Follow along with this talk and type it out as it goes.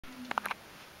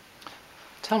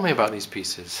Tell me about these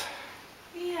pieces.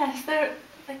 Yes, they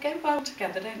go well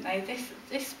together, don't they?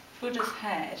 This Buddha's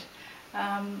head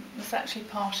was actually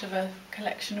part of a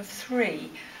collection of 3,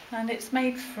 and it's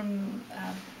made from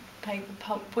paper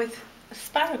pulp with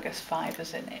asparagus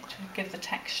fibres in it to give the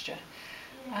texture.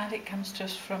 And it comes to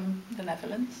us from the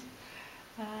Netherlands,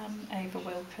 Eva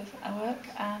Wilcke's work,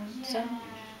 and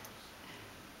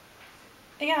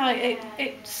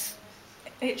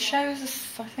it shows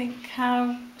us, I think,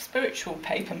 how spiritual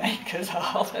paper makers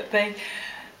are. That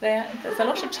there's a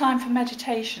lot of time for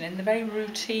meditation in the very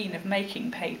routine of making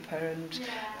paper and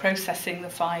processing the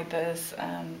fibres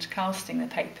and casting the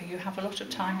paper. You have a lot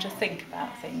of time to think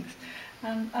about things,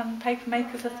 and paper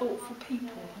makers are thoughtful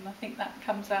people, and I think that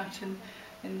comes out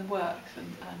in the work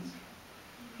and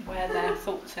where their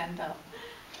thoughts end up.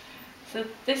 So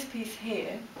this piece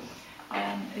here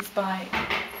is by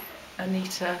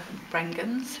Anita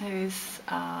Brengens, who's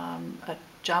a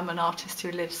German artist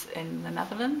who lives in the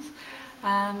Netherlands,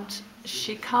 and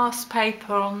she casts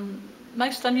paper on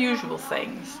most unusual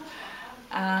things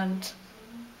and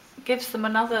gives them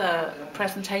another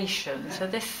presentation. So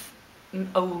this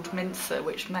old mincer,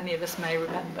 which many of us may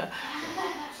remember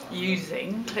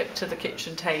using, clipped to the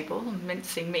kitchen table and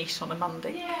mincing meat on a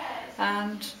Monday,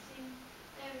 and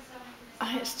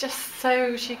it's just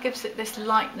so, she gives it this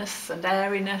lightness and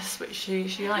airiness, which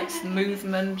she likes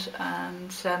movement,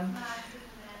 and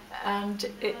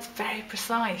it's very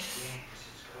precise,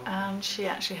 and she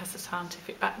actually has a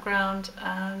scientific background,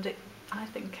 and I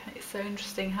think it's so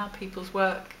interesting how people's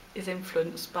work is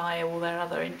influenced by all their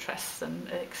other interests and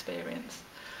experience.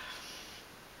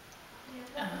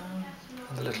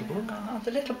 The little book?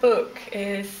 The little book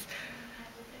is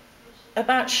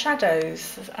about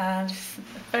shadows, and it's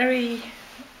very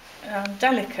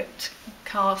delicate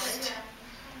cast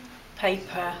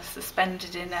paper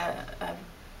suspended in a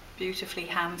beautifully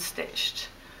hand-stitched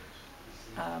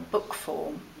book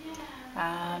form.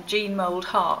 Jean Mould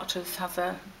Hart has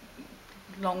a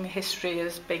long history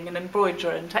as being an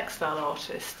embroiderer and textile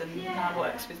artist, and now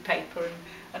works with paper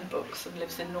and books and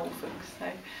lives in Norfolk. So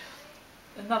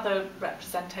another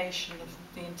representation of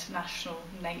the international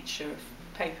nature of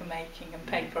paper making and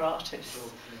paper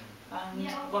artists, and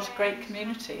what a great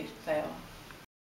community they are.